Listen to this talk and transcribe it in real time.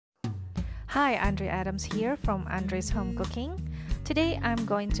Hi, Andre Adams here from Andre's Home Cooking. Today I'm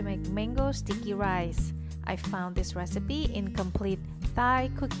going to make mango sticky rice. I found this recipe in Complete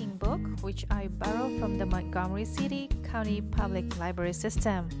Thai Cooking Book, which I borrowed from the Montgomery City County Public Library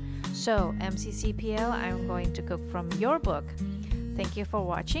System. So, MCCPL, I'm going to cook from your book. Thank you for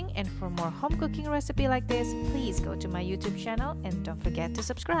watching, and for more home cooking recipe like this, please go to my YouTube channel and don't forget to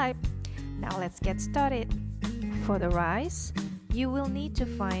subscribe. Now let's get started. For the rice, you will need to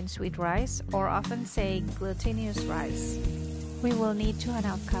find sweet rice, or often say glutinous rice. We will need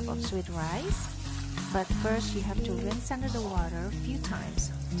 2½ cup of sweet rice, but first you have to rinse under the water a few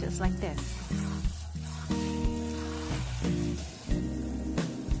times, just like this.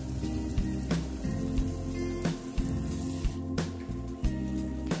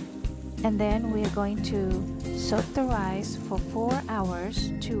 And then we are going to soak the rice for 4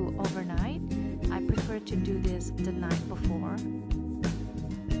 hours to overnight. I prefer to do this the night before.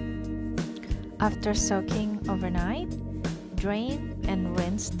 After soaking overnight, drain and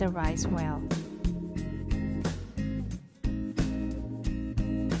rinse the rice well.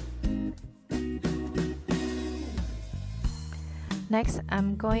 Next,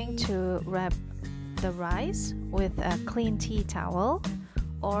 I'm going to wrap the rice with a clean tea towel,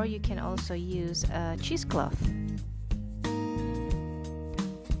 or you can also use a cheesecloth.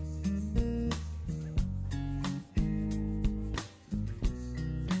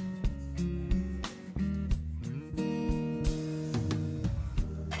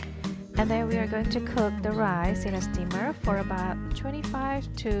 And then we are going to cook the rice in a steamer for about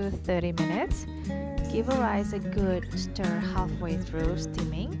 25 to 30 minutes. Give the rice a good stir halfway through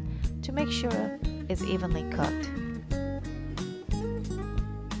steaming to make sure it's evenly cooked.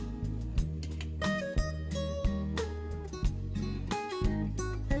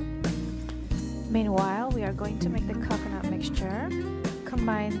 Meanwhile, we are going to make the coconut mixture.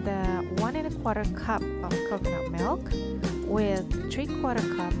 Combine the 1¼ cup of coconut milk with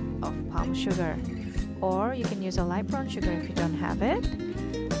 3/4 cup of palm sugar, or you can use a light brown sugar if you don't have it.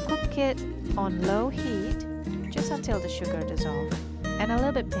 Cook it on low heat just until the sugar dissolves, and a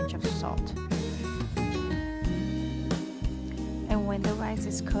little bit pinch of salt. And when the rice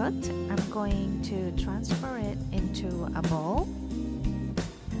is cooked, I'm going to transfer it into a bowl.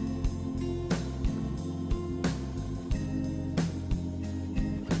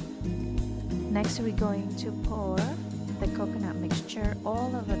 Next, we're going to pour the coconut mixture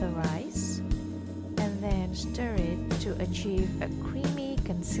all over the rice and then stir it to achieve a creamy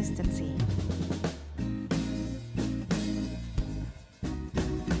consistency.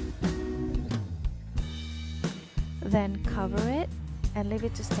 Then cover it and leave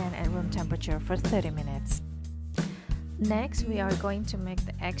it to stand at room temperature for 30 minutes. Next, we are going to make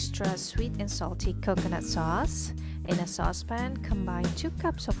the extra sweet and salty coconut sauce. In a saucepan, combine 2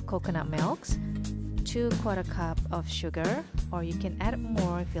 cups of coconut milk, 2/4 cup of sugar, or you can add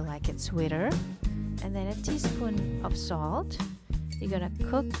more if you like it sweeter, and then a teaspoon of salt. You're gonna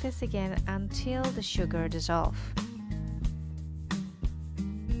cook this again until the sugar dissolves.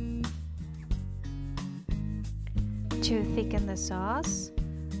 To thicken the sauce,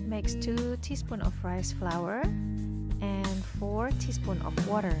 mix 2 teaspoons of rice flour and 4 teaspoons of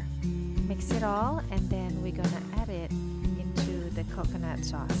water. Mix it all, and then we're gonna add it into the coconut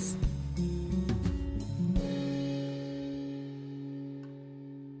sauce.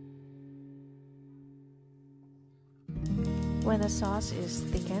 When the sauce is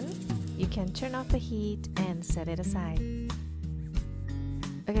thickened, you can turn off the heat and set it aside.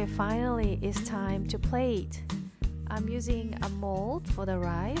 Okay, finally it's time to plate. I'm using a mold for the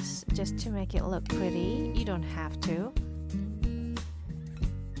rice just to make it look pretty. You don't have to.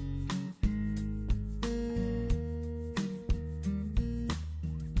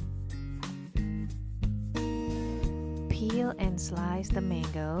 Peel and slice the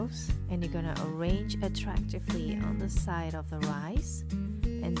mangoes, and you're gonna arrange attractively on the side of the rice.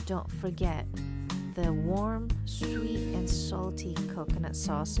 And don't forget the warm, sweet and salty coconut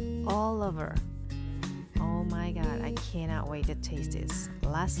sauce all over. Oh my god, I cannot wait to taste this.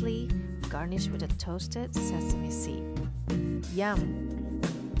 Lastly, garnish with a toasted sesame seed. Yum!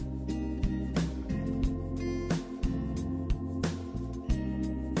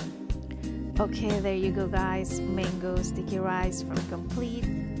 Okay, there you go guys, mango sticky rice from Complete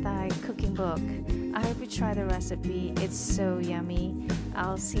Thai Cooking Book. I hope you try the recipe, it's so yummy.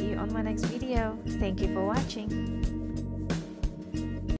 I'll see you on my next video. Thank you for watching.